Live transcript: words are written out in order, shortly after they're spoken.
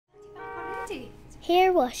Daddy?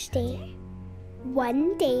 Hair wash day.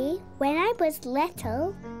 One day, when I was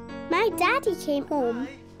little, my daddy came home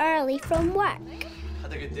early from work.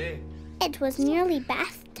 Had a good day. It was nearly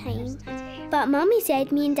bath time, but Mummy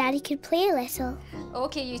said me and Daddy could play a little.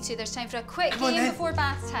 OK, you two, there's time for a quick game before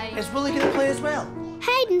bath time. Is Wolly going to play as well?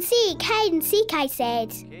 Hide and seek, I said.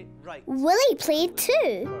 Okay, right. Wolly played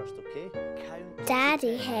too. First, okay? Count.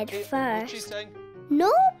 Daddy head Okay, first. cheating.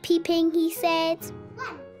 No peeping, he said.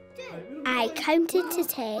 I counted to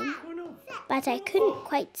 10, but I couldn't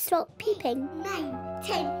quite stop peeping. 9,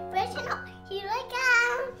 10, brushing up, here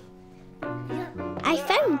I come. I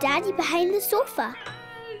found Daddy behind the sofa.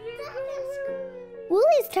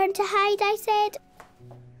 Wolly's turn to hide, I said.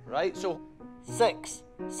 Right, so 6,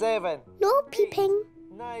 7, No peeping.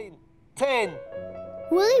 9, 10.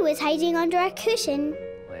 Wolly was hiding under a cushion.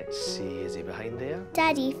 Let's see, is he behind there?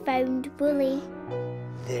 Daddy found Wolly.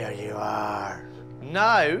 There you are.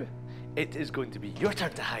 Now, it is going to be your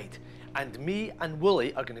turn to hide. And me and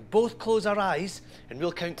Wolly are going to both close our eyes and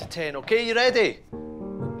we'll count to 10, okay? You ready?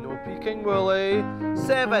 No peeking, Wolly.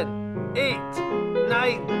 7, 8,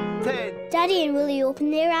 9, 10. Daddy and Wolly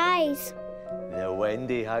opened their eyes. The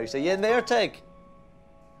Wendy house. Are you in there, Tig?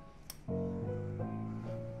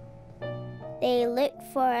 They looked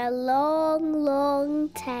for a long, long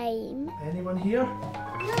time. Anyone here?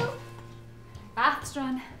 No. Bath's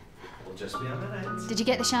done. We'll just be a minute. Did you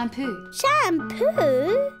get the shampoo?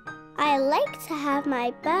 Shampoo? I like to have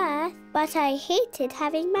my bath, but I hated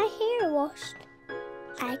having my hair washed.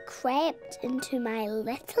 I crept into my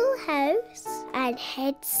little house and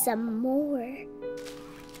hid some more.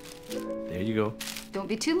 There you go. Don't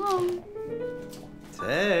be too long.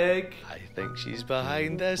 Tig, I think she's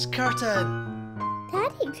behind this curtain.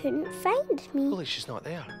 Daddy couldn't find me. Wolly, she's not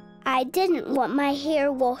there. I didn't want my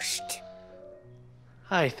hair washed.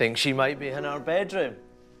 I think she might be in our bedroom.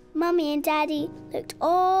 Mummy and Daddy looked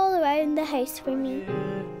all around the house for me.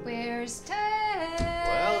 Where's Tig?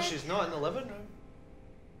 Well, she's not in the living room.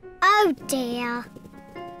 Oh dear.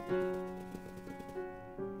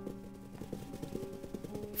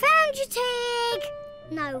 Found you, Tig.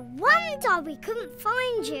 No wonder we couldn't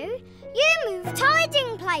find you. You moved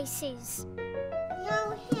hiding places.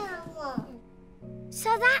 No hair wash. So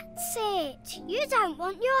that's it. You don't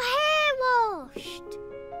want your hair washed.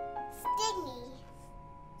 Stingy.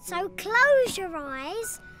 So close your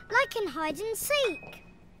eyes like in hide and seek.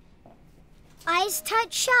 Eyes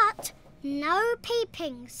tight shut, no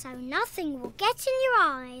peeping, so nothing will get in your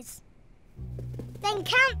eyes. Then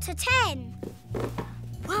count to 10.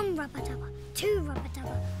 1 rubber dubber, 2 rubber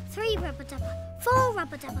dubber, 3 rubber dubber, 4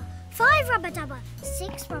 rubber dubber, 5 rubber dubber,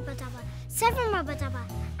 6 rubber dubber, 7 rubber dubber,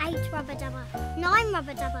 8 rubber dubber, 9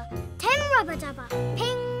 rubber dubber, 10 rubber dubber.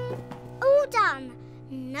 Ping! All done.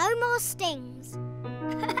 No more stings.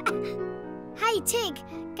 Hey, Tig,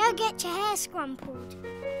 go get your hair scrumpled.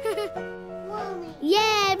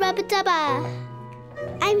 Yeah, Rubber Dubber.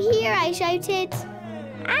 I'm here, I shouted.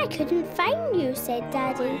 I couldn't find you, said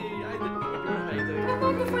Daddy. I didn't know you were hiding. Come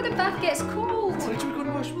on before the bath gets cold. Why don't we go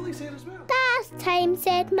to wash Wolly's hair as well? Bath time,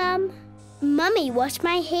 said Mum. Mummy washed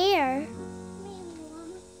my hair.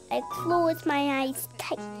 I closed my eyes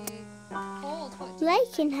tight, Cold. What? Do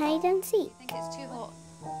like in hide and seek. you think it's too hot?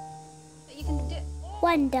 But you can do it.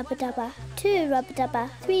 1 rubber dubber, 2 rubber dubber,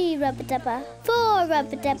 3 rubber dubber, 4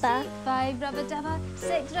 rubber dubber. 5 rubber dubber,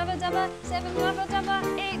 6 rubber dubber, 7 rubber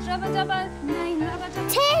dubber, 8 rubber dubber, 9 rubber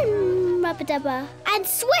dubber. 10 rubber dubber, and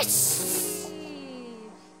swish!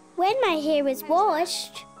 When my hair was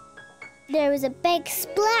washed, there was a big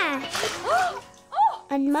splash,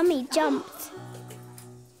 and Mummy jumped.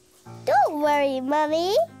 Don't worry,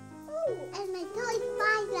 Mummy. Oh, and my toy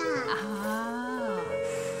spider. Ah.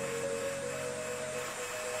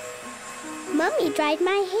 Mummy dried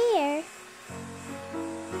my hair.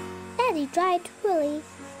 Daddy dried Wolly.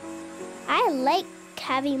 I like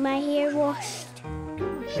having my hair washed.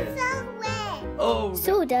 It's so wet. Oh,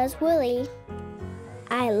 So does Wolly.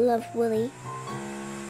 I love Wolly.